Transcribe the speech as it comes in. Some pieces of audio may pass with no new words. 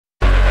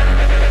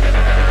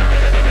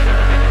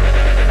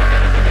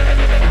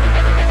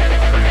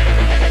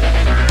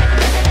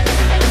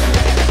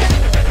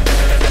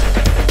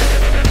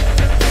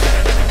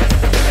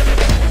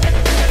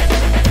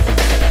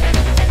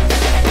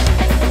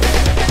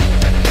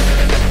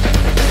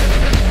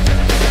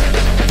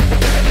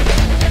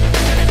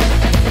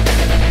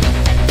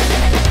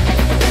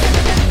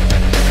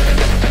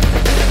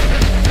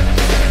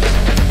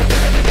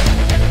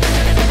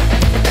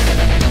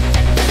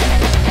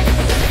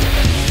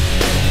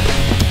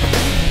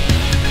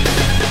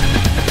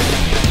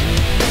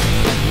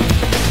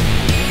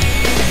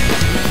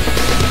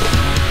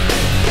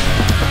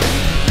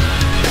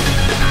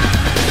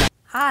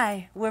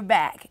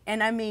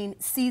and I mean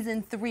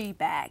season 3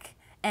 back.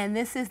 And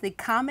this is the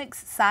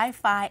comics,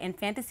 sci-fi, and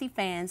fantasy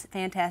fans'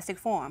 fantastic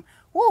forum.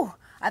 Woo!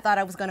 I thought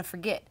I was going to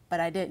forget,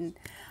 but I didn't.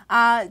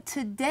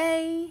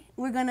 Today,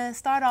 we're going to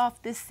start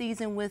off this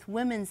season with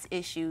women's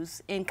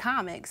issues in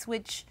comics,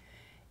 which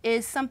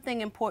is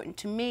something important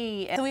to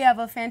me. So we have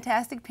a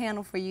fantastic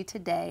panel for you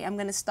today. I'm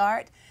going to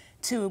start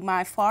to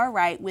my far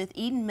right with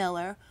Eden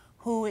Miller,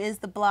 who is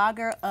the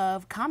blogger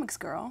of Comics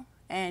Girl,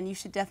 and you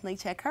should definitely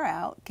check her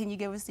out. Can you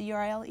give us the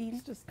URL, Eden?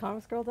 It's just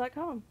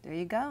comicsgirl.com. There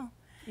you go.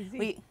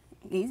 Easy.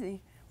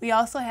 Easy. We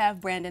also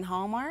have Brandon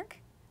Hallmark,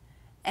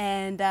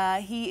 and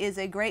he is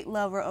a great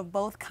lover of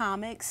both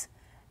comics,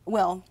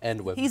 well,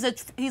 and women.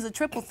 He's a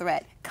triple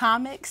threat: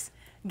 comics,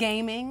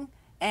 gaming,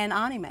 and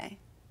anime.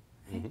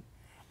 Mm-hmm.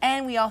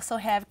 And we also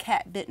have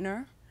Kat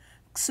Bittner,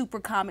 super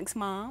comics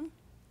mom,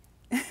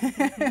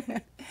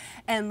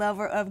 and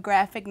lover of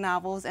graphic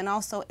novels, and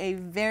also a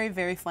very,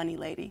 very funny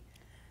lady.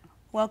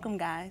 Welcome,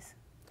 guys.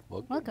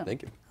 Welcome.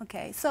 Thank you.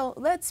 Okay, so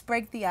let's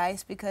break the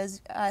ice,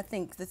 because I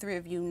think the three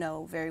of you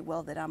know very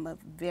well that I'm a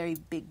very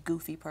big,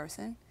 goofy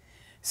person.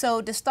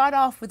 So to start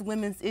off with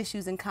women's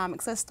issues in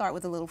comics, let's start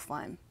with a little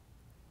fun.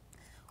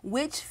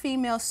 Which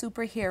female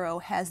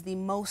superhero has the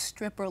most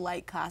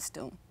stripper-like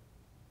costume?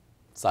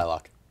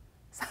 Psylocke.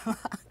 I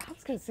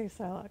was going to say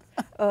Psylocke.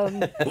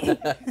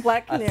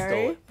 Black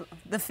Canary.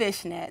 The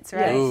fishnets,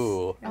 right?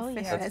 Ooh, oh,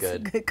 yeah. That's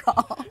good. A good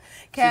call. She's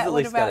Kat, at what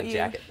least about got a you?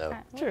 jacket, though.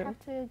 I would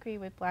have to agree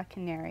with Black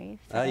Canary.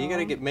 So. You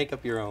got to make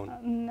up your own.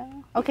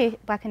 No. Okay,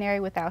 Black Canary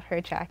without her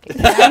jacket.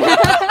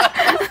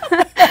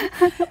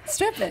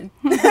 Stripping.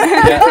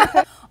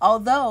 Yeah.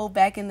 Although,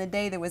 back in the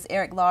day, there was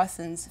Eric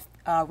Lawson's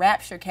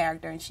Rapture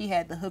character, and she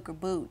had the hooker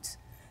boots.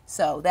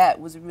 So that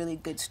was a really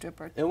good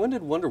stripper. And when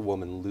did Wonder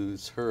Woman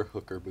lose her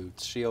hooker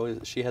boots? She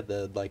had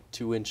the like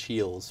 2-inch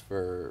heels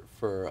for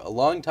a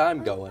long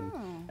time going,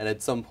 and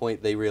at some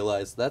point they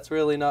realized that's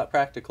really not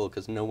practical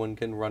because no one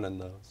can run in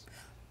those.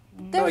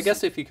 So I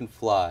guess if you can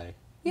fly.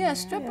 Yeah,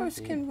 strippers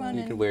can run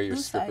in. You can wear your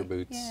stripper sight.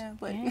 boots. Yeah,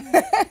 but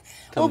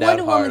well,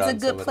 Wonder Woman's a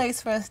good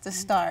place for us to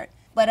start.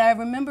 But I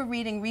remember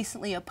reading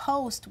recently a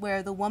post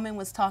where the woman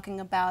was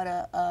talking about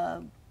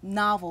a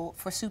novel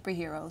for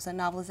superheroes, a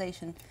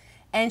novelization.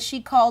 And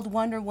she called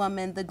Wonder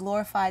Woman the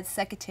glorified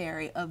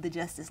secretary of the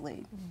Justice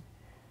League.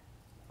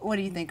 What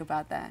do you think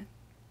about that?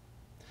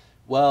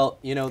 Well,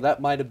 you know,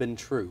 that might have been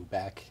true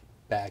back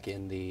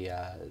in the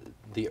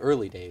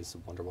early days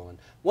of Wonder Woman.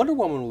 Wonder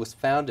Woman was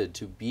founded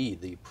to be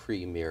the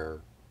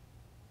premier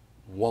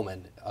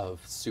woman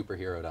of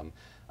superherodom.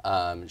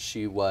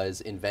 She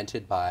was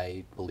invented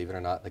by, believe it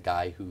or not, the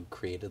guy who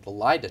created the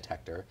lie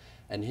detector,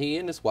 and he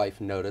and his wife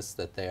noticed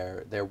that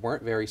there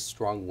weren't very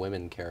strong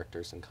women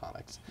characters in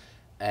comics.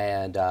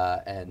 And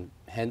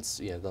hence,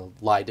 you know, the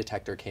lie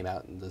detector came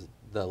out in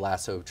the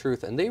Lasso of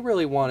Truth, and they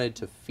really wanted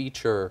to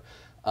feature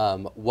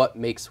what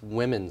makes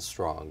women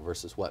strong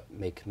versus what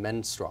make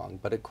men strong.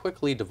 But it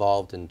quickly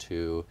devolved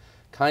into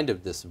kind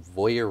of this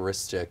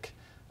voyeuristic,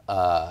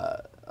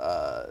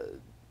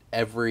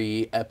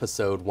 every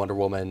episode Wonder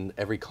Woman,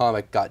 every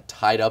comic got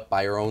tied up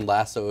by her own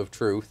lasso of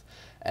truth,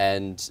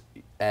 and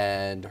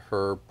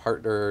her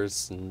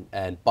partners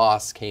and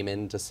boss came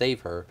in to save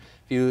her.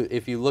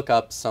 If you look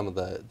up some of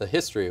the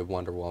history of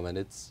Wonder Woman,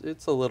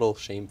 it's a little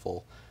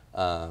shameful.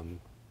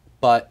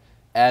 But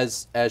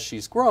as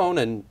she's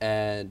grown,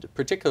 and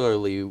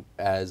particularly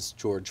as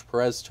George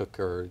Perez took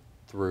her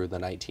through the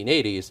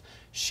 1980s,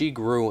 she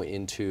grew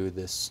into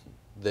this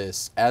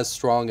as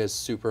strong as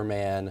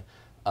Superman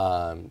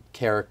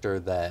character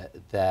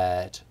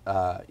that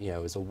you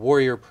know, is a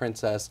warrior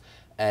princess,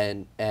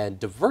 and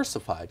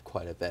diversified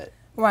quite a bit.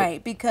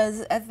 Right,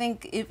 because I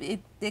think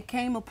there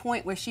came a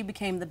point where she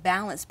became the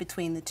balance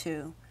between the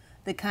two.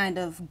 The kind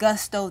of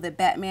gusto that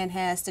Batman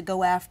has to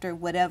go after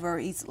whatever,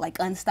 he's like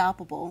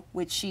unstoppable,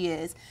 which she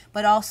is,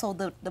 but also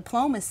the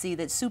diplomacy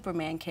that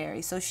Superman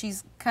carries. So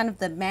she's kind of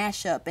the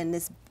mashup and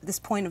this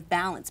point of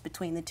balance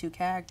between the two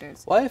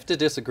characters. Well, I have to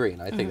disagree,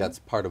 and I think that's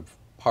part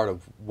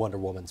of Wonder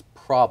Woman's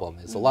problem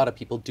is a lot of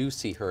people do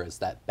see her as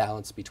that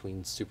balance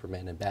between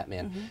Superman and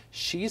Batman.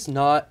 She's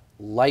not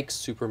like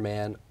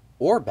Superman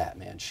or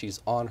Batman. She's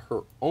on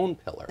her own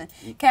pillar.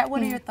 Kat,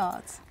 what are your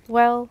thoughts?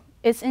 Well,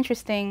 it's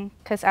interesting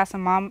because as a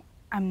mom,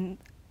 I'm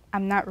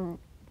not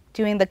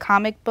doing the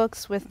comic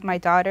books with my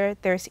daughter.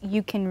 There's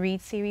You Can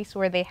Read series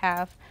where they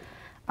have,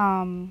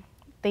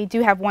 they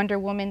do have Wonder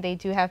Woman, they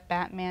do have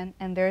Batman,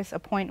 and there's a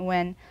point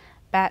when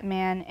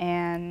Batman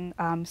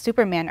and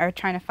Superman are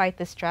trying to fight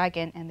this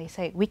dragon, and they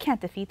say, we can't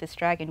defeat this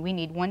dragon, we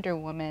need Wonder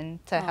Woman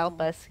to help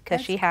us,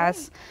 because she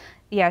has,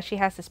 she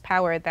has this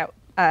power,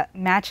 that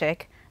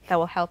magic, that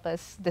will help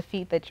us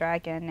defeat the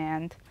dragon,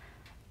 and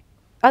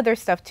other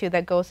stuff too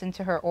that goes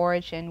into her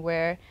origin,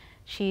 where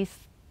she's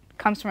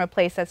comes from a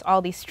place that's all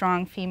these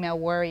strong female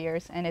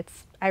warriors, and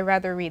I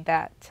rather read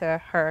that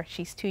to her.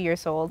 She's 2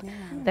 years old,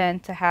 than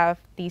to have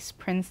these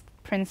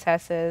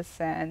princesses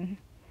and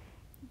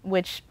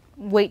which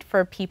wait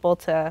for people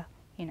to,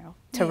 you know,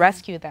 to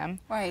rescue them.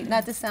 Right,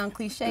 not to sound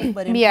cliche,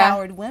 but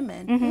empowered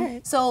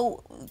women.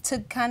 So to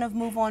kind of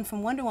move on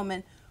from Wonder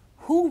Woman,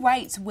 who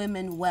writes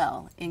women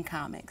well in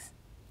comics?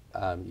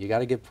 You got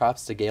to give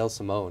props to Gail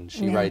Simone.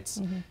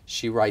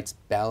 She writes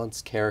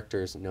balanced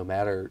characters no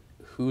matter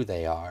who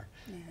they are.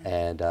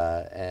 And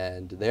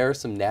there are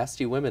some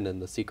nasty women in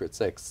the Secret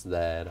Six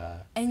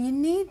that... and you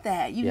need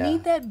that. You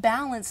need that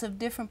balance of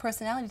different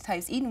personality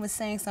types. Eden was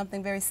saying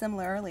something very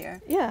similar earlier.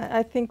 Yeah,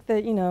 I think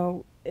that, you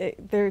know,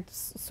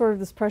 there's sort of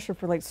this pressure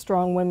for like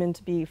strong women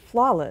to be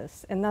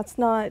flawless, and that's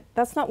not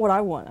what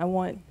I want. I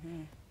want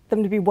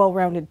them to be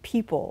well-rounded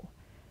people.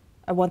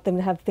 I want them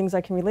to have things I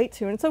can relate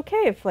to, and it's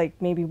okay if like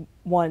maybe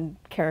one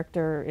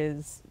character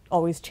is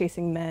always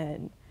chasing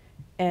men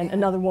and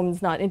another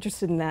woman's not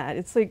interested in that.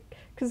 It's like,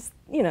 because,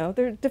 you know,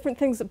 there are different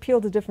things that appeal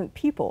to different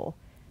people.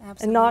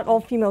 Absolutely. And not all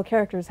female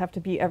characters have to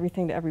be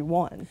everything to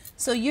everyone.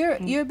 So you're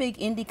a big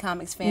indie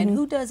comics fan.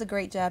 Who does a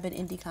great job in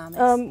indie comics?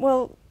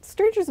 Well,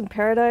 Strangers in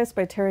Paradise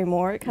by Terry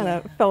Moore, it kind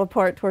of fell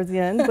apart towards the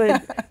end,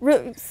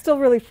 but still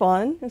really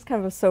fun. It's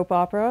kind of a soap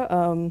opera.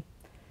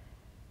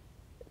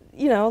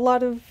 You know, a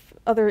lot of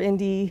other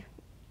indie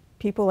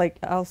people like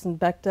Alison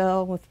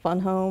Bechdel with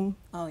Fun Home.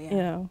 Oh yeah. You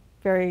know,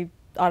 very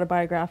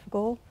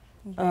autobiographical.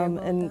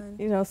 And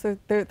you know, so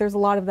there's a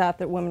lot of that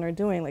women are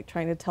doing, like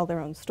trying to tell their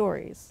own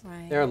stories.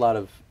 Right. There are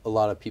a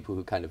lot of people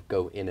who kind of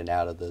go in and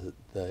out of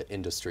the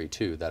industry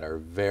too, that are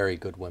very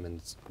good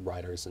women's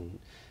writers, and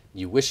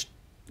you wish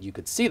you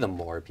could see them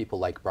more. People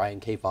like Brian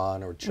K.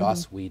 Vaughan or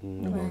Joss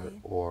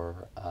Whedon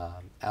or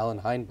Alan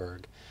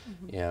Heinberg.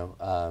 You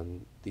know,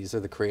 these are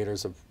the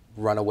creators of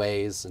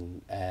Runaways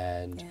and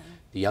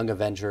The Young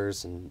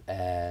Avengers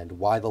and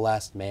Why the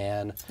Last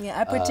Man. Yeah,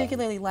 I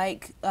particularly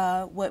like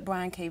what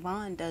Brian K.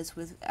 Vaughan does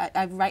with,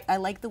 I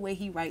like the way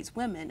he writes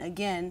women.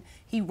 Again,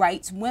 he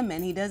writes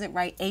women, he doesn't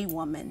write a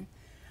woman.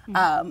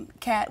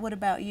 Kat, what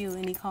about you?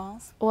 Any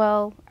calls?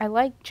 Well, I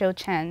like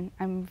Chen.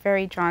 I'm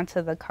very drawn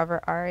to the cover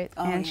art,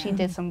 and she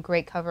did some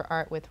great cover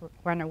art with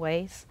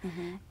Runaways.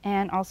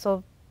 And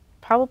also,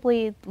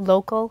 probably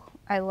local,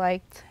 I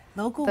liked.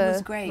 Local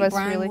was great.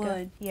 Brian really Wood.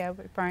 Good. Yeah,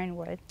 Brian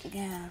Wood.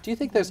 Yeah. Do you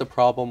think there's a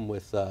problem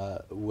with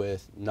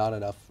not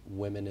enough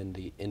women in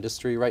the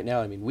industry right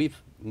now? I mean, we've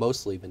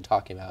mostly been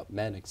talking about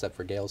men, except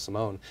for Gail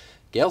Simone.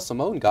 Gail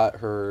Simone got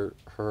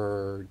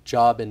her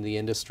job in the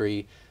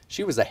industry.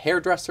 She was a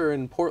hairdresser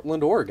in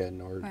Portland,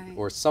 Oregon,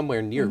 or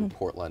somewhere near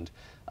Portland,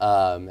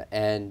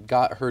 and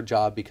got her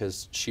job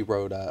because she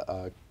wrote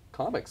a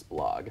comics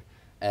blog,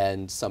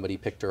 and somebody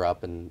picked her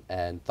up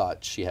and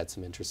thought she had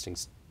some interesting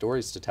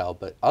stories to tell.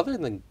 But other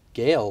than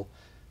Gail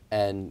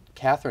and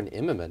Catherine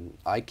Immerman,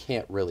 I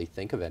can't really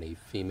think of any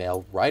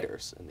female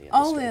writers in the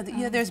industry. Oh,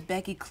 yeah, there's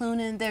Becky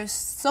Cloonan. There's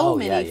so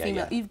many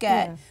female. You've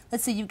got,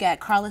 let's see, you've got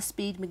Carla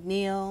Speed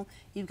McNeil.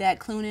 You've got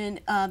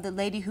Cloonan, the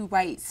lady who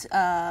writes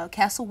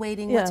Castle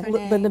Waiting. What's her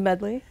name? Linda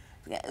Medley.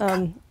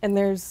 And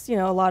there's, you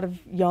know, a lot of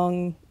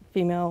young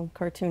female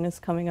cartoonists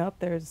coming up.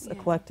 There's a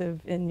collective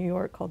in New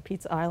York called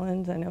Pizza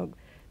Island. I know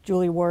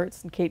Julie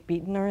Wirtz and Kate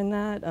Beaton are in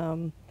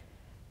that.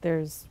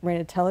 There's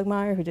Raina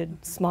Telgemeier, who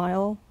did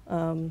Smile.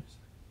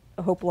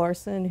 Hope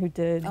Larson, who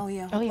did... Oh,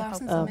 yeah. Hope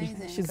Larson's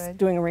amazing. She's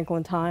doing a Wrinkle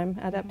in Time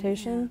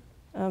adaptation.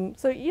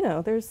 So, you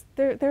know, there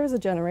is a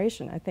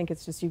generation. I think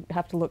it's just you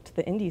have to look to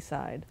the indie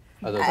side.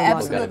 Are those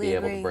people going to be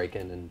able to break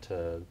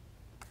into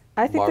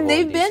I think Marvel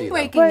they've been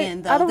breaking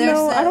in, though.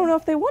 I don't know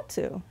if they want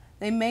to.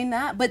 They may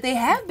not, but they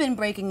have been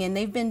breaking in.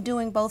 They've been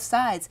doing both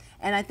sides.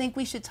 And I think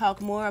we should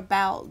talk more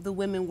about the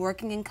women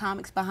working in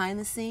comics behind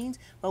the scenes,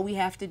 but we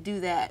have to do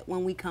that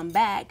when we come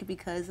back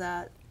because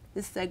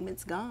this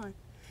segment's gone.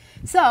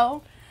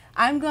 So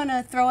I'm going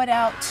to throw it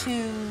out to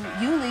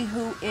Yuli,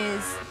 who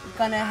is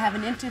going to have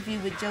an interview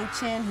with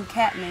Chen, who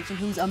Kat mentioned,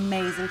 who's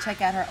amazing. Check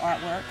out her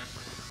artwork.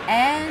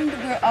 And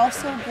we're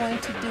also going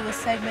to do a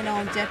segment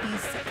on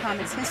GEPPI'S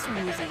Comics History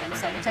Museum.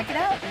 So check it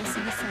out. We'll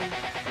see you soon.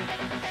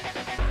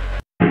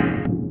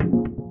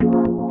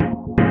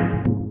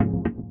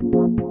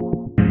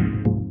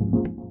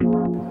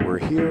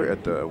 Here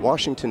at the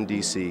Washington,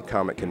 D.C.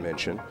 Comic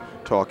Convention,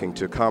 talking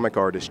to comic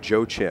artist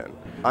Chen.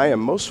 I am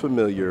most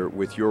familiar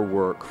with your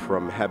work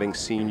from having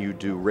seen you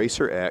do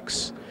Racer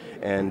X,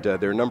 and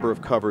there are a number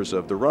of covers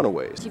of The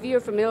Runaways. If you're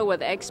familiar with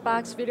the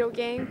Xbox video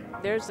game,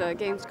 there's a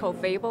game called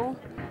Fable.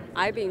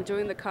 I've been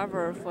doing the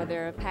cover for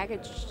their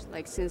package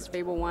like since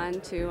Fable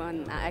 1, 2,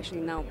 and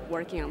actually now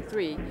working on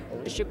 3.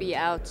 It should be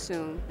out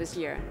soon this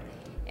year.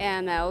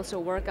 And I also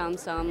work on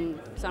some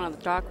of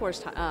the Dark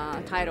Horse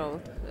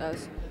title.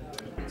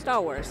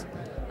 Star Wars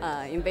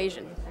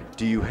Invasion.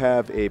 Do you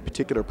have a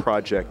particular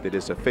project that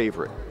is a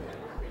favorite?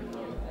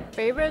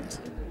 Favorite?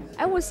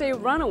 I would say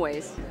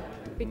Runaways,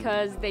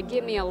 because they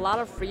give me a lot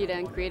of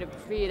freedom, creative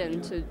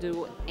freedom to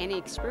do any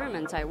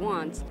experiments I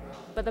want.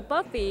 But the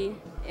Buffy,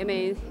 I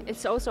mean,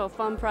 it's also a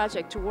fun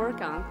project to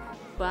work on,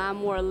 but I'm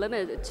more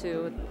limited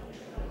to,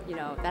 you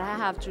know, that I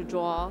have to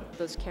draw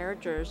those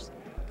characters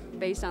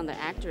based on the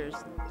actors,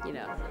 you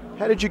know.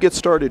 How did you get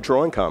started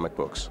drawing comic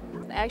books?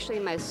 Actually,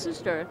 my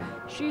sister,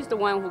 she's the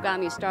one who got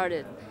me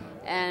started.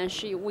 And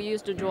we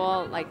used to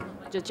draw like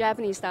the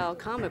Japanese style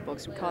comic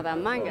books. We call that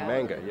manga.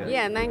 Manga, yeah.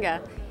 Yeah,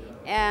 manga.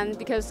 And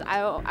because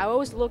I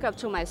always look up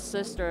to my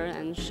sister,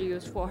 and she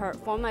was,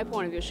 from my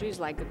point of view, she's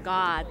like a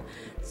god.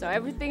 So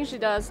everything she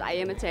does, I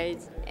imitate.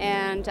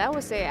 And I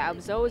would say I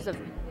was always a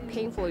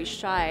painfully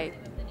shy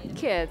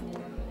kid.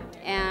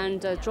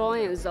 And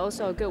drawing is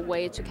also a good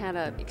way to kind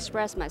of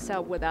express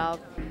myself without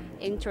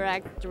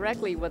interact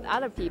directly with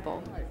other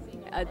people.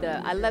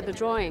 I let the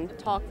drawing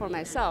talk for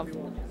myself.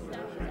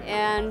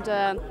 And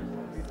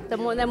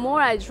the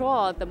more I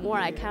draw, the more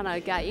I kind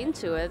of got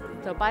into it.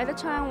 So by the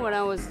time when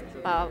I was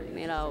about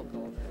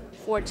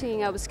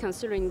 14, I was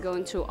considering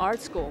going to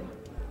art school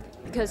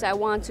because I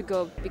want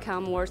to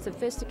become more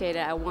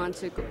sophisticated. I want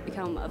to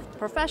become a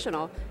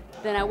professional.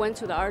 Then I went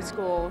to the art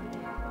school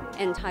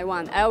in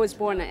Taiwan. I was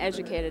born and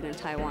educated in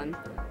Taiwan,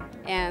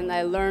 and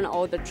I learned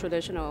all the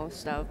traditional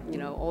stuff,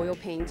 oil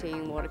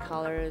painting,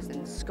 watercolors,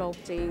 and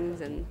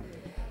sculptings,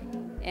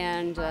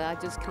 and I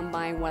just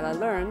combined what I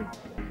learned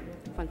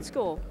from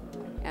school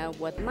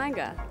with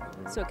manga.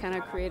 So kind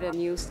of created a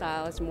new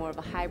style. It's more of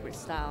a hybrid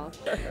style.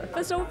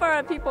 But so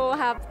far, people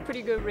have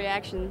pretty good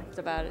reactions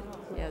about it,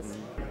 yes.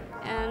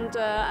 And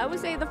I would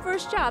say the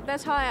first job,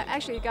 that's how I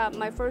actually got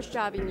my first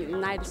job in the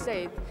United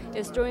States,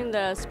 is doing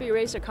the Speed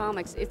Racer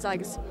comics. It's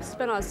like a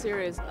spin-off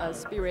series of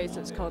Speed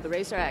Racers called the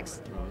Racer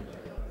X.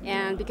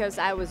 And because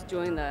I was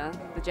doing the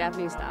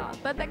Japanese style.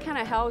 But that kind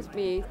of helped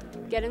me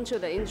get into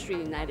the industry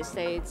in the United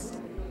States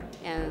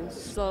and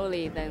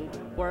slowly then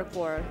work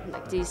for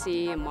like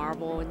DC and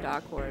Marvel and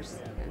Dark Horse,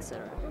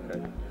 etc.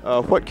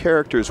 Okay. What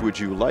characters would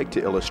you like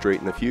to illustrate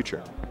in the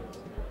future?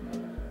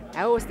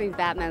 I always think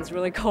Batman's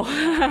really cool.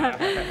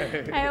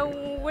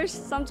 I wish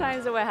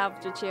sometimes I would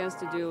have the chance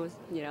to do,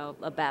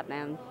 a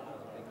Batman,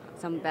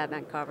 some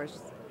Batman covers.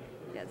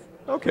 Yes.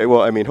 Okay,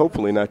 well, I mean,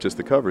 hopefully not just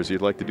the covers.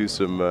 You'd like to do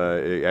some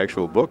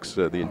actual books,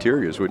 the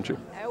interiors, wouldn't you?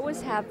 I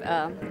always have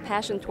a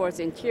passion towards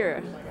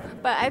interior.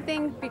 But I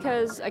think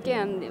because,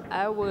 again,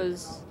 I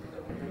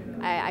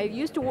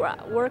used to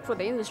work for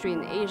the industry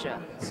in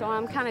Asia, so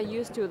I'm kind of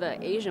used to the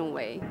Asian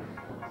way.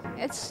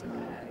 It's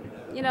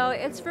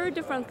very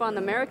different from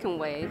the American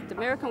way. The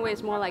American way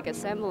is more like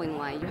assembling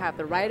line. You have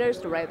the writers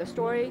to write the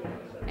story,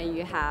 and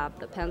you have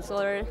the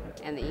penciler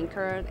and the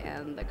inker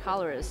and the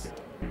colorist.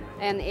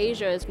 And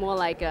Asia is more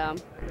like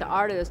the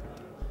artist.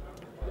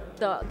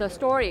 The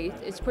story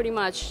is pretty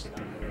much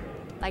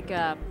like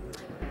a,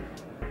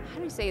 how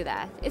do you say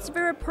that? It's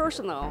very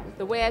personal.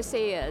 The way I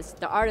say it is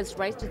the artist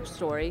writes the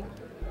story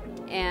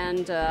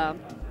and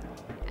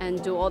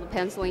do all the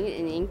penciling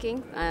and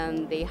inking,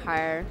 and they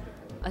hire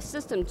a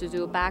system to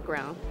do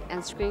background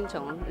and screen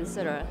tone,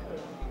 etc.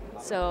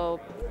 So,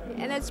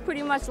 and it's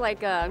pretty much like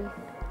the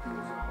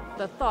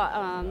thought,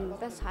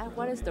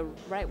 what is the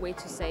right way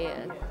to say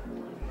it?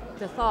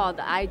 The thought,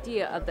 the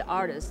idea of the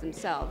artists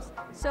themselves.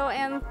 So,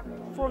 and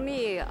for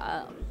me,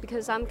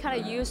 because I'm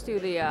kind of used to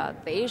the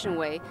Asian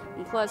way,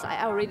 and plus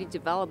I already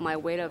developed my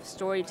way of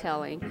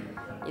storytelling,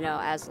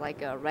 as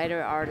like a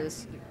writer,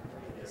 artist.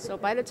 So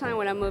by the time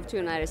when I moved to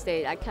the United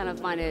States, I kind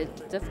of find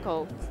it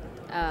difficult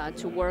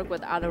to work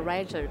with other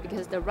writers,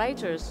 because the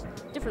writers,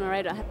 different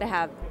writers, they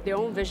have their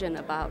own vision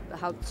about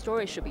how the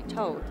story should be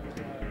told.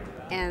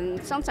 And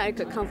sometimes it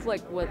could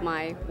conflict with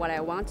what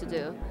I want to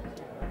do.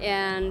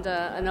 And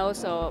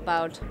also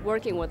about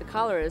working with the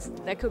colorists,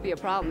 that could be a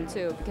problem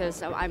too,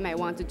 because I might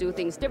want to do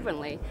things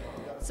differently.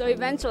 So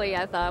eventually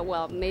I thought,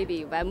 well,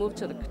 maybe if I move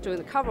to doing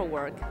the cover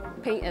work,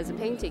 paint as a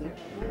painting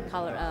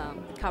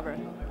cover,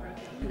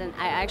 then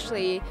I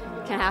actually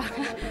can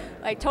have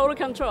like total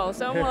control.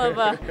 So I'm more of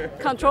a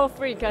control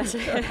freak. We're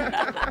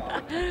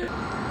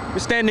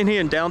standing here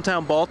in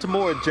downtown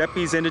Baltimore at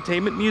GEPPI'S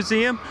Entertainment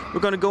Museum.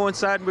 We're going to go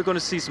inside and we're going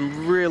to see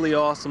some really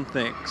awesome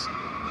things.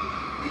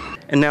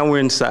 And now we're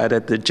inside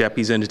at the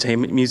GEPPI'S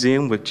Entertainment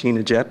Museum with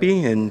GINA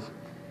GEPPI, and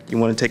you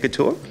want to take a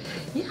tour?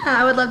 Yeah,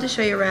 I would love to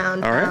show you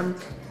around. All right.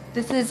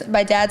 This is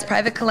my dad's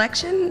private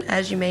collection.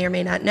 As you may or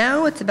may not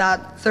know, it's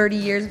about 30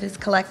 years of his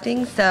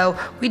collecting. So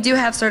we do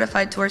have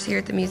certified tours here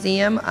at the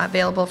museum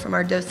available from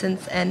our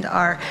docents and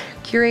our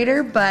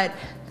curator, but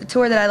the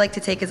tour that I like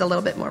to take is a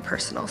little bit more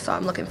personal. So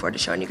I'm looking forward to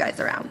showing you guys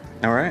around.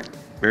 All right,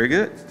 very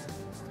good.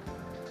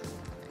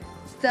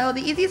 So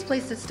the easiest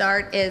place to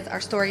start is our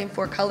Story in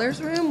 4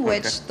 Colors room,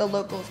 which the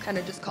locals kind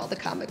of just call the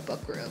comic book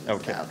room.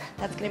 Okay. So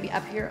that's going to be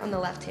up here on the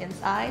left-hand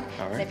side.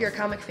 All right. And if you're a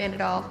comic fan at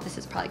all, this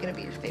is probably going to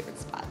be your favorite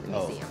spot in the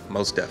museum.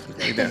 Most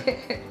definitely.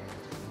 Yeah.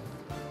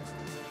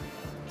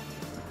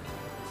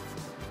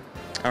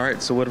 All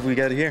right, so what have we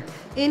got here?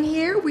 In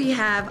here we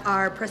have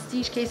our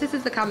prestige case. This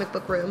is the comic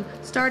book room.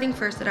 Starting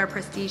first at our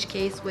prestige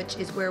case, which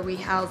is where we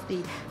house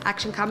the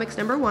Action Comics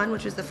 #1,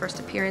 which was the first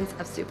appearance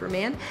of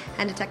Superman,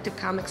 and Detective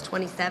Comics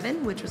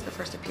 27, which was the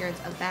first appearance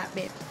of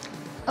Batman.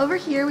 Over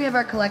here we have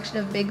our collection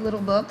of big little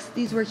books.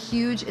 These were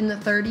huge in the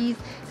 30s.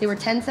 They were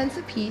 10 cents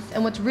a piece,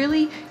 and what's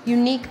really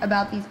unique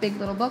about these big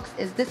little books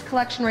is this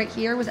collection right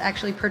here was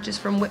actually purchased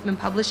from Whitman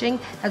Publishing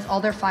as all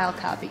their file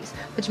copies,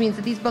 which means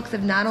that these books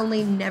have not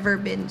only never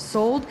been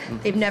sold,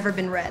 they've never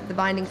been read. The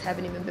bindings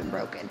haven't even been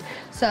broken.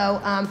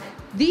 So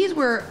these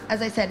were,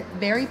 as I said,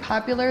 very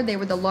popular. They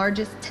were the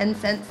largest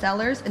 10-cent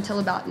sellers until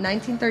about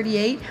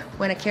 1938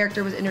 when a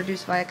character was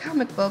introduced via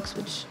comic books,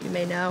 which you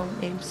may know,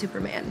 named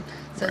Superman.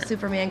 So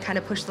Superman kind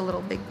of pushed the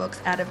little big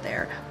books out of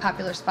their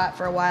popular spot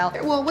for a while.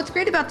 Well, what's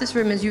great about this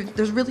room is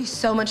there's really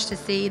so much to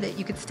see that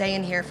you could stay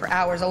in here for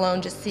hours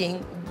alone just seeing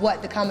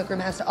what the comic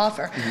room has to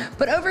offer.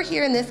 But over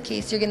here in this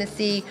case, you're going to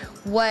see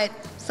what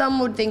some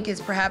would think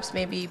is perhaps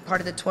maybe part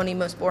of the 20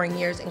 most boring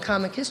years in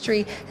comic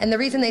history. And the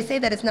reason they say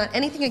that it's not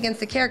anything against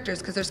the characters,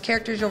 because there's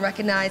characters you'll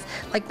recognize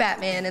like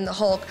Batman and the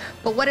Hulk.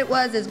 But what it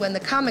was is when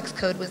the comics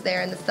code was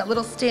there, and that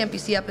little stamp you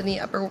see up in the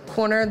upper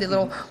corner, the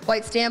little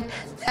white stamp,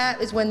 that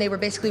is when they were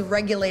basically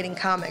regulating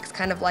comics,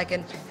 kind of like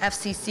an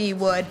FCC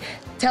would,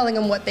 telling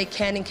them what they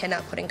can and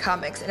cannot put in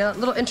comics. And a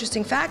little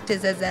interesting fact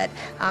is that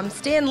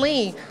Stan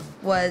Lee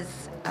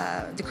was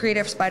the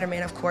creator of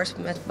Spider-Man, of course,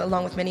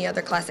 along with many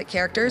other classic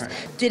characters,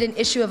 did an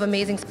issue of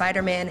Amazing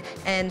Spider-Man,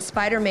 and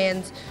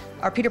Spider-Man's,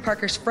 our Peter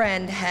Parker's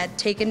friend, had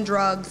taken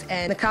drugs,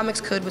 and the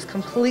comics code was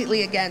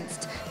completely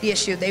against the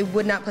issue. They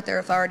would not put their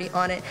authority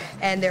on it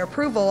and their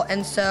approval,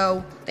 and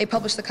so they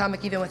published the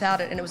comic even without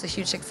it, and it was a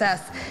huge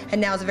success,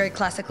 and now it's a very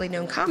classically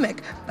known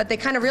comic. But they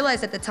kind of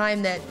realized at the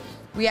time that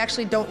we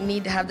actually don't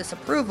need to have this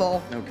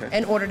approval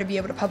in order to be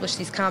able to publish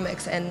these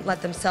comics and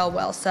let them sell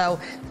well. So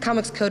the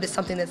comics code is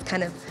something that's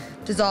kind of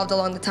dissolved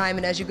along the time,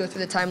 and as you go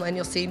through the timeline,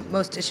 you'll see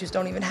most issues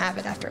don't even have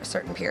it after a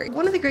certain period.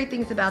 One of the great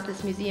things about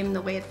this museum and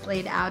the way it's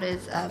laid out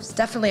is it's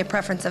definitely a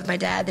preference of my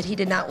dad that he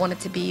did not want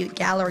it to be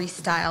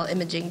gallery-style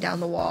imaging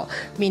down the wall,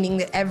 meaning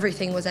that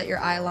everything was at your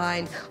eye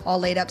line, all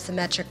laid up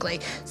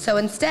symmetrically. So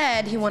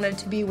instead, he wanted it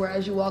to be where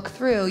as you walk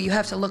through, you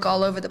have to look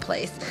all over the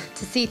place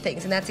to see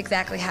things, and that's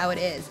exactly how it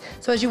is.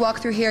 So as you walk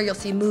through here, you'll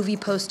see movie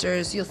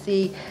posters, you'll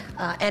see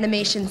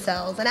animation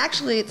cells, and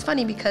actually it's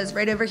funny because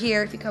right over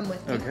here, if you come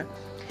with me,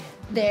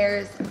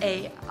 there's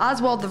a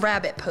Oswald the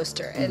Rabbit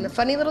poster. And the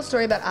funny little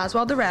story about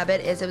Oswald the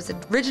Rabbit is it was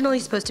originally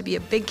supposed to be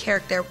a big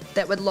character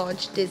that would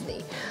launch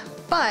Disney.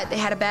 But they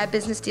had a bad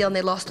business deal and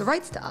they lost the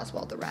rights to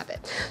Oswald the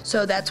Rabbit.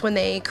 So that's when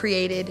they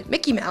created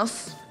Mickey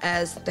Mouse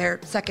as their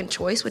second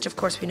choice, which of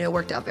course we know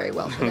worked out very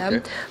well for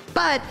them.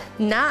 But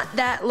not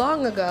that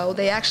long ago,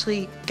 they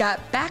actually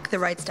got back the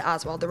rights to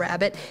Oswald the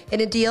Rabbit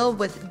in a deal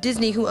with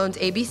Disney, who owns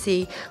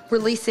ABC,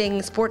 releasing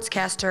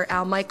sportscaster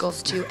Al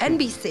Michaels to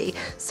NBC.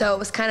 So it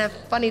was kind of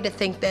funny to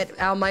think that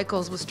Al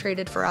Michaels was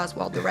traded for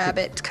Oswald the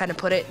Rabbit, to kind of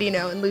put it, you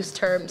know, in loose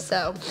terms.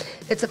 So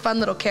it's a fun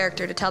little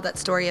character to tell that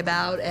story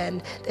about,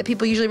 and that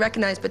people usually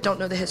recognize but don't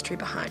know the history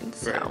behind.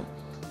 So.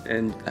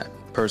 And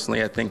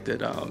personally, I think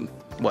that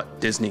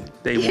Disney,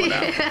 they won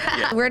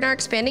out. We're in our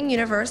expanding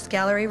universe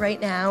gallery right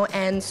now,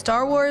 and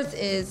Star Wars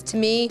is, to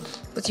me,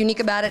 what's unique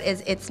about it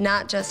is it's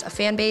not just a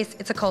fan base,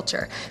 it's a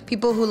culture.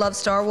 People who love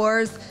Star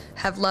Wars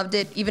have loved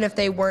it even if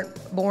they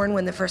weren't born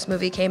when the first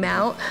movie came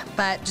out,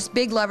 but just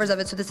big lovers of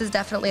it. So this is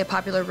definitely a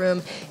popular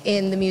room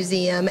in the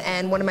museum,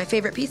 and one of my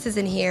favorite pieces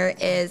in here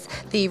is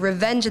the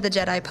Revenge of the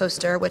Jedi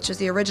poster, which was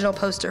the original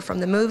poster from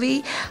the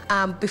movie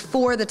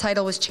before the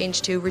title was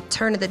changed to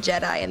Return of the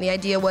Jedi, and the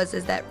idea was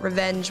that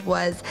revenge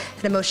was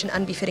an emotion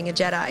unbefitting a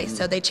Jedi,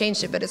 so they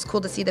changed it, but it's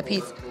cool to see the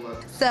piece.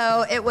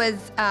 So it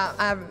was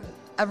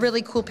a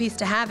really cool piece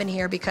to have in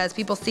here because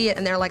people see it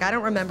and they're like, I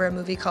don't remember a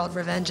movie called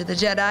Revenge of the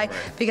Jedi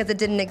because it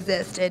didn't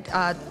exist. It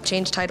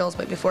changed titles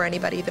but before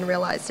anybody even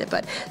realized it.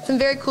 But some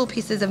very cool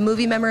pieces of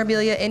movie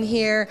memorabilia in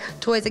here,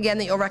 toys again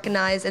that you'll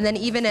recognize, and then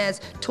even as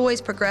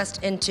toys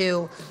progressed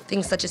into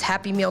things such as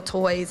Happy Meal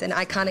toys and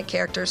iconic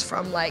characters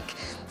from, like,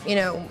 you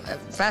know,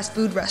 fast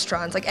food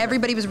restaurants. Like,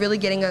 everybody was really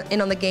getting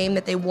in on the game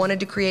that they wanted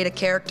to create a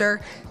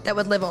character that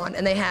would live on,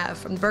 and they have.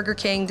 From Burger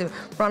King to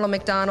Ronald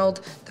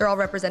McDonald, they're all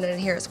represented in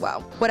here as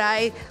well. What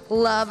I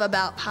love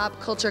about pop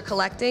culture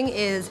collecting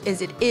is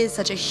it is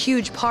such a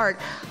huge part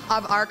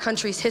of our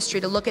country's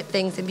history to look at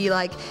things and be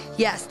like,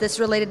 yes,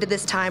 this related to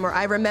this time, or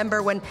I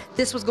remember when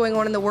this was going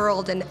on in the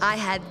world and I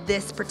had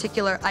this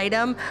particular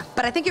item.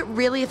 But I think it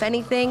really, if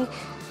anything,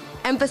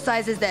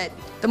 emphasizes that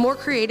the more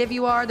creative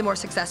you are, the more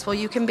successful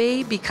you can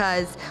be,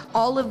 because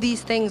all of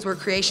these things were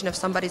creation of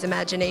somebody's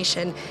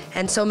imagination,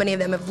 and so many of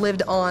them have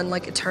lived on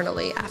like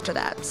eternally after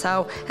that.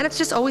 So, and it's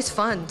just always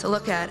fun to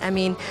look at. I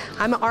mean,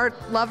 I'm an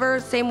art lover,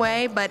 same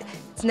way, but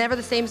it's never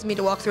the same as me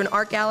to walk through an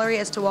art gallery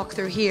as to walk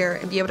through here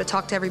and be able to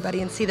talk to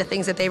everybody and see the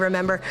things that they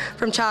remember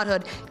from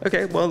childhood.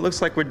 Okay, well, it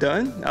looks like we're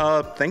done.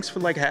 Thanks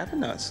for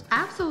having us.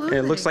 Absolutely.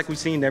 And it looks like we've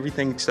seen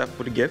everything except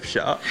for the gift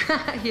shop.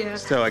 Yeah.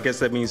 So I guess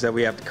that means that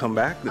we have to come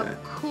back then.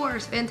 Of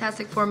course,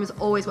 Fantastic Forum is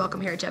always welcome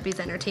here at GEPPI'S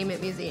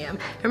Entertainment Museum.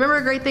 Remember,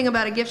 a great thing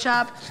about a gift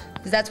shop,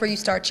 because that's where you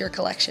start your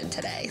collection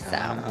today.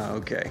 So.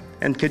 Okay.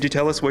 And could you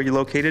tell us where you're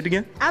located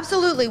again?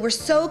 Absolutely. We're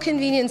so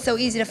convenient and so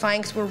easy to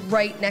find because we're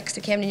right next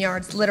to Camden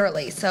Yards,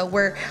 literally. So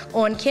we're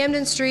on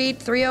Camden Street,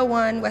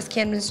 301 West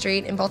Camden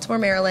Street in Baltimore,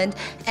 Maryland,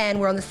 and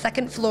we're on the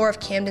second floor of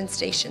Camden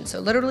Station. So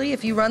literally,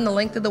 if you run the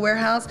length of the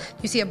warehouse,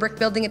 you see a brick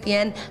building at the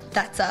end,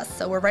 that's us.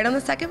 So we're right on the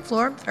second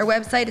floor. Our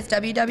website is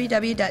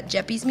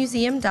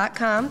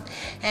www.GEPPI'sMuseum.com.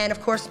 And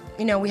of course,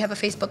 you know, we have a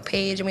Facebook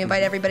page and we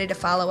invite everybody to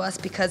follow us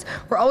because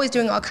we're always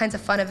doing all kinds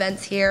of fun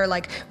events here.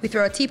 Like we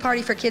throw a tea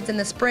party for kids in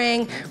the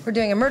spring. We're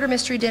doing a murder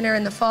mystery dinner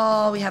in the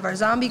fall. We have our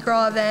Zombie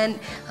Gras event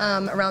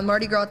around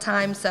Mardi Gras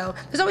time. So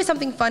there's always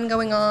something fun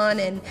going on,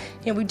 and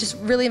you know, we just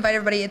really invite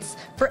everybody. It's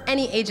for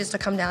any ages to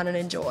come down and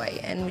enjoy,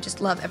 and we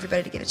just love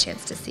everybody to get a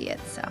chance to see it.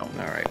 So.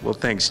 All right. Well,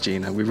 thanks,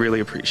 Gina. We really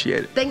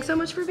appreciate it. Thanks so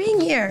much for being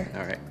here.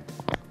 All right.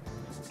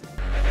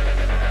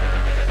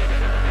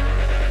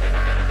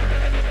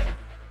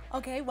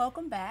 Okay,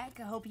 welcome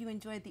back. I hope you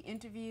enjoyed the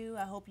interview.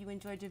 I hope you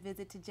enjoyed your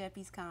visit to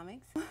Geppi's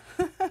Comics.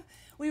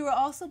 We were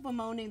also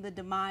bemoaning the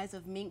demise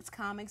of Minx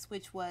Comics,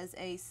 which was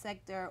a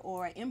sector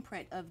or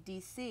imprint of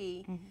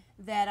DC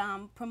that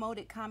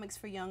promoted comics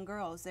for young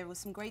girls. There was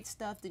some great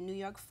stuff, the New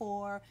York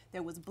 4,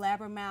 there was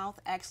Blabbermouth,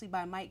 actually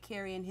by Mike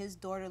Carey and his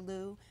daughter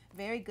Lou.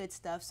 Very good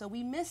stuff. So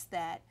we missed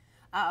that.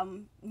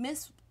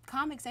 Miss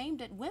Comics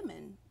aimed at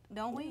women,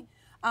 don't we?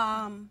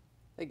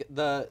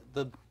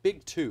 The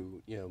big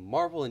two, you know,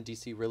 Marvel and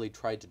DC really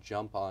tried to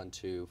jump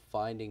onto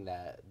finding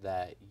that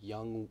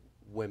young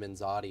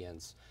women's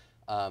audience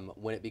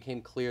when it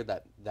became clear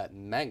that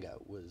manga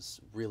was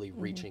really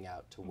reaching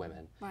out to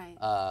women. Right.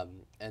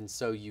 And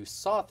so you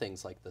saw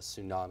things like the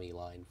Tsunami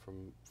line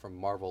from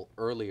Marvel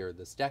earlier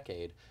this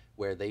decade,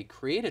 where they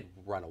created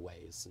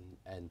Runaways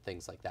and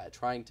things like that,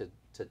 trying to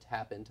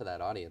tap into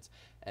that audience.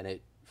 And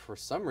it, for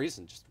some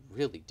reason, just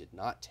really did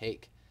not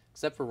take.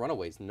 Except for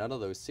Runaways, none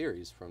of those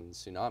series from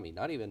Tsunami,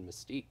 not even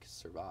Mystique,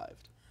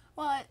 survived.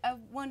 Well, I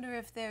wonder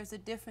if there's a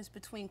difference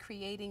between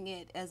creating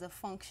it as a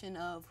function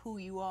of who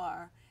you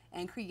are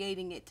and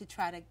creating it to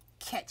try to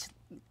catch,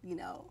 you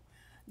know,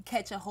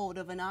 catch a hold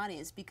of an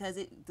audience, because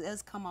it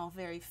does come off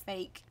very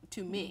fake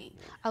to me.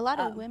 A lot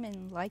of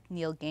women like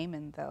Neil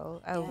Gaiman,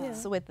 though. Yeah.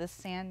 So with the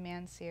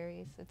Sandman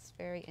series, it's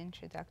very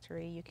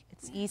introductory.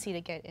 It's easy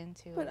to get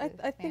into. But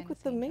I think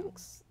with the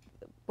Minx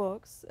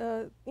books,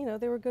 you know,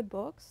 they were good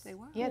books. They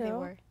were. Yeah, they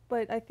were.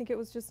 But I think it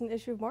was just an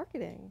issue of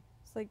marketing.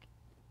 It's like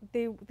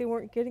they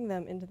weren't getting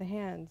them into the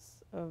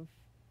hands of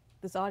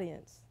this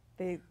audience.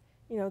 They,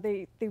 you know,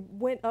 they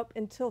went up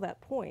until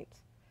that point.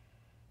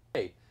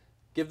 Hey,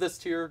 give this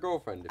to your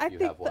girlfriend if you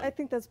have one. I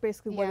think that's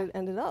basically what it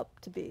ended up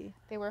to be.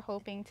 They were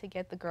hoping to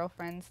get the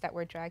girlfriends that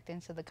were dragged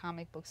into the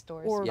comic book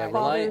stores. Or Yeah,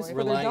 fathers for their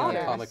relying on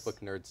daughters. comic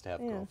book nerds to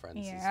have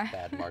girlfriends is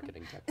bad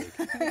marketing technique.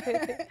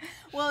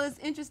 Well, it's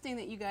interesting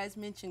that you guys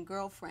mentioned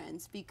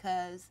girlfriends,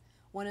 because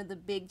one of the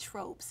big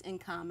tropes in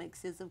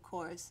comics is, of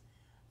course,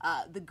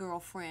 the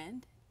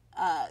girlfriend,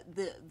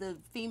 the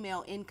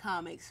female in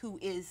comics who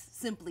is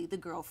simply the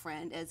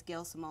girlfriend, as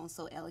Gail Simone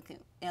so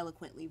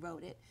eloquently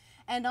wrote it.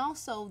 And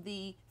also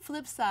the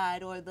flip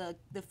side, or the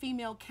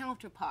female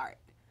counterpart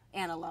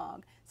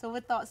analog. So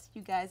what thoughts do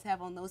you guys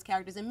have on those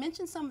characters? And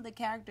mention some of the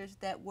characters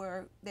that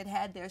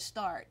had their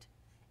start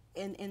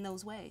in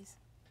those ways.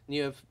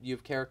 You have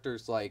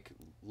characters like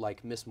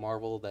Miss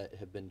Marvel that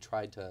have been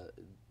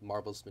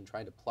Marvel's been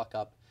trying to pluck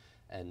up,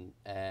 and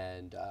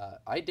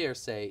I dare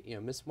say, you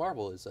know, Miss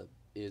Marvel is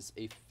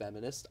a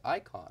feminist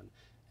icon,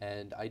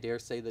 and I dare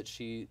say that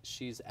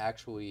she's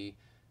actually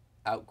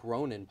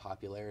outgrown in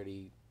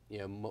popularity. You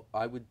know,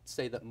 I would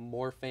say that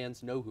more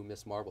fans know who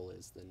Miss Marvel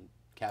is than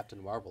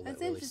Captain Marvel that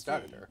really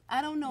started her.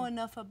 I don't know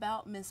enough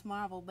about Miss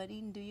Marvel, but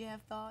Eden, do you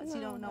have thoughts? No,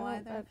 you don't know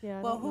either?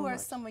 Yeah, well, who are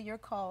some of your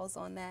calls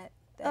on that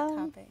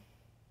topic?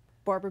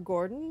 Barbara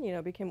Gordon, you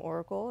know, became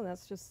Oracle, and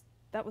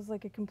that was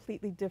like a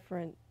completely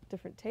different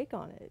take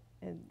on it,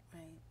 and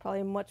probably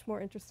a much more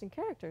interesting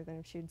character than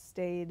if she'd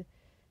stayed,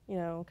 you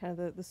know, kind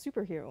of the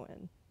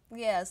superheroine.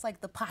 Yeah, it's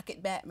like the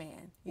pocket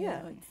Batman. You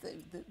know, it's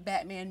the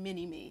Batman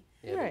mini-me.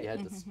 Yeah, but you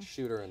had to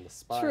shoot her in the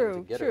spine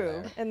to get True,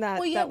 her there. and that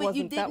Well, yeah, that but you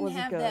wasn't didn't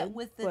wasn't have good, that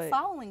with the but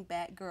following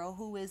Batgirl,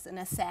 who is an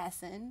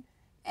assassin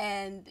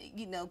and,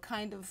 you know,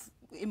 kind of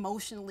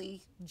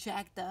emotionally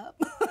jacked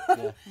up.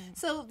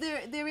 So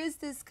there is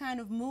this kind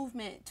of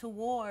movement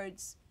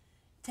towards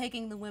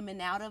taking the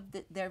women out of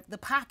the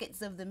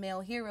pockets of the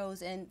male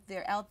heroes, and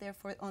they're out there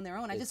on their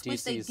own. I just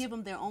wish they'd give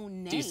them their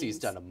own names. DC's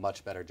done a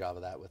much better job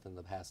of that within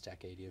the past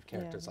decade. You have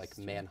characters like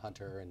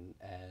Manhunter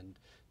and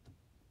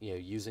you know,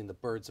 using the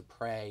Birds of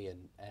Prey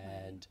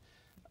and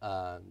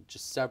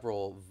just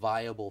several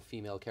viable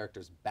female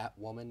characters.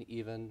 Batwoman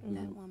even,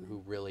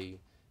 who really,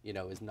 you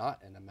know, is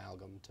not an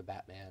amalgam to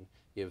Batman.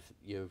 You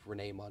have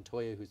Renee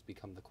Montoya, who's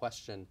become the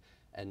Question,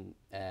 and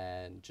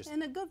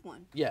a good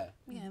one. Yeah,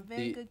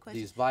 very good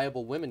Question. These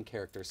viable women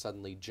characters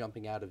suddenly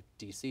jumping out of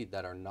DC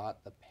that are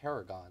not the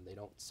Paragon. They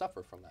don't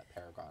suffer from that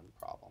Paragon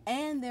problem.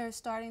 And they're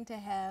starting to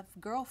have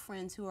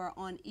girlfriends who are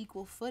on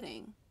equal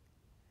footing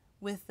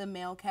with the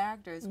male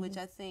characters, which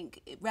I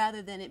think,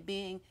 rather than it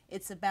being,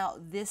 it's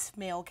about this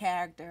male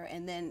character,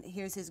 and then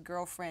here's his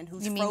girlfriend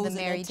who's frozen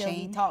until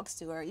he talks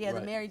to her. Yeah,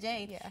 the Mary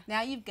Jane. Yeah.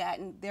 Now you've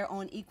gotten, they're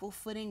on equal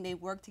footing, they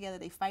work together,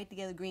 they fight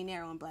together, Green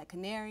Arrow and Black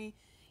Canary.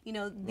 You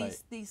know,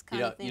 these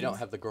kind of things. You don't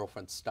have the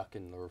girlfriend stuck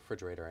in the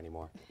refrigerator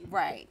anymore.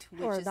 Right.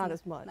 Which or is not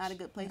as much. Not a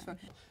good place for.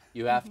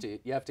 You have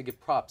to give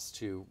props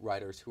to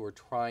writers who are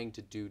trying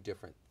to do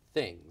different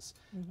things.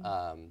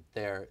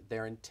 Their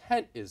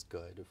intent is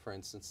good. For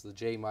instance, the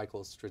J.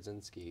 Michael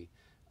Straczynski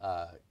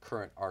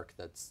current arc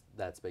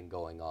that's been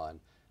going on.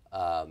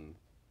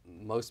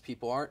 Most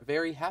people aren't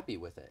very happy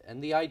with it,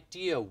 and the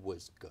idea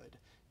was good.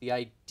 The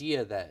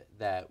idea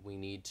that we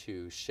need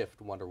to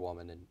shift Wonder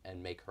Woman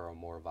and make her a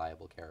more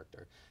viable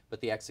character. But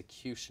the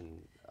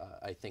execution,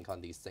 I think, on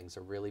these things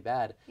are really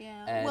bad.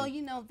 Yeah, and, well,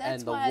 you know,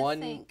 that's why I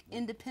think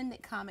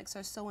independent comics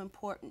are so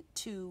important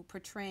to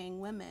portraying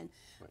women.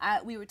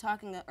 We were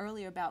talking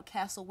earlier about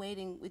Castle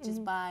Waiting, which is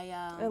by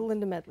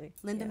Linda Medley.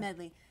 Linda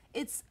Medley.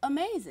 It's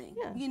amazing.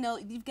 Yeah. You know,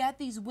 you've got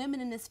these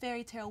women in this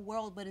fairy tale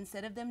world, but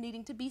instead of them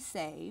needing to be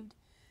saved,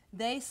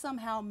 they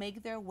somehow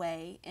make their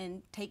way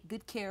and take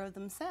good care of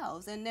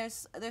themselves. And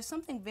there's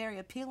something very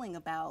appealing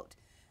about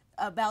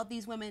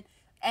these women.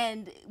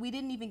 And we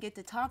didn't even get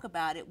to talk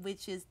about it,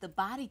 which is the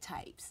body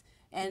types.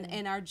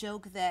 And our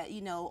joke that,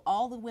 you know,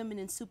 all the women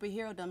in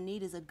superherodom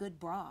need is a good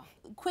bra.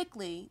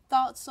 Quickly,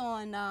 thoughts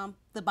on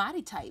the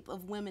body type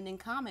of women in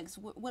comics.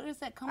 Where does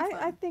that come from?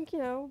 I think, you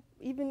know,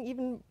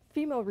 even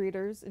female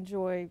readers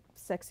enjoy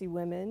sexy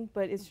women,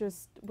 but it's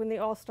just when they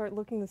all start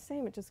looking the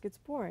same, it just gets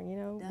boring. You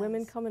know,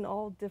 women come in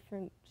all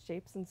different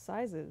shapes and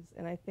sizes,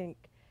 and I think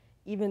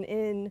even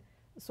in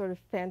a sort of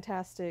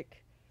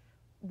fantastic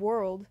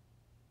world,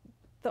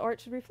 the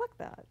art should reflect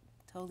that.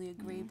 Totally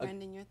agree.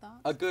 Brendan, your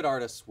thoughts? A good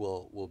artist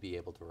will be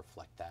able to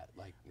reflect that.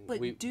 Like, but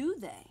do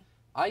they?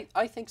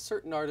 I think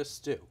certain artists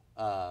do.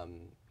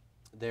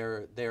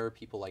 There are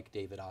people like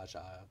David Aja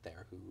out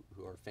there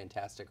who are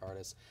fantastic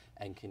artists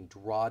and can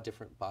draw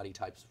different body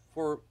types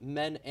for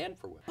men and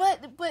for women.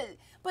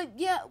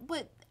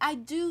 But I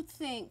do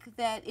think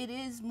that it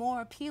is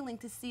more appealing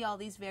to see all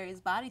these various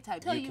body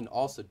types. You can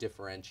also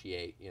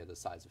differentiate, you know, the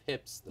size of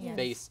hips, the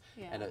face,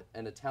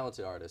 and a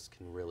talented artist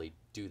can really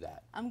do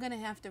that. I'm going to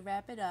have to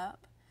wrap it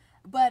up.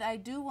 But I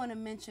do want to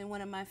mention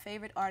one of my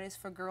favorite artists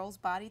for girls'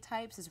 body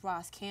types is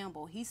Ross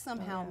Campbell. He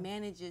somehow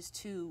manages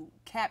to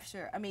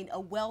capture, I mean,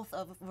 a wealth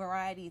of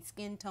variety,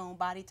 skin tone,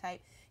 body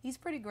type. He's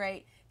pretty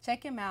great.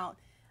 Check him out.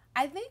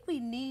 I think we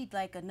need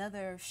like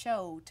another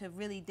show to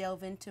really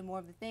delve into more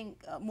of the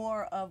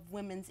more of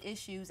women's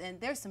issues. And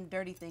there's some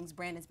dirty things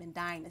Brandon's been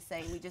dying to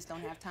say. We just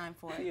don't have time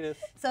for it. Yes.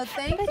 So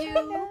thank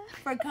you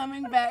for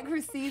coming back for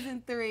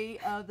season 3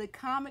 of the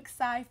Comic,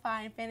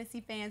 Sci-Fi, and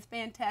Fantasy Fans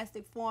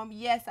Fantastic Forum.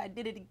 Yes, I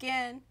did it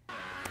again.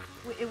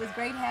 It was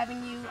great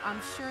having you. I'm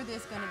sure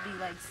there's going to be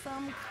like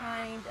some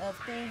kind of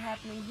thing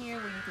happening here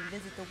where you can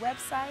visit the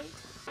website.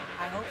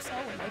 I hope so.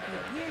 It might be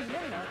up here. You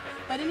never know.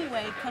 But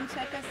anyway, come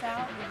check us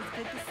out. It was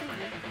good to see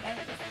you.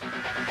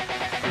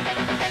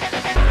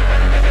 Thanks.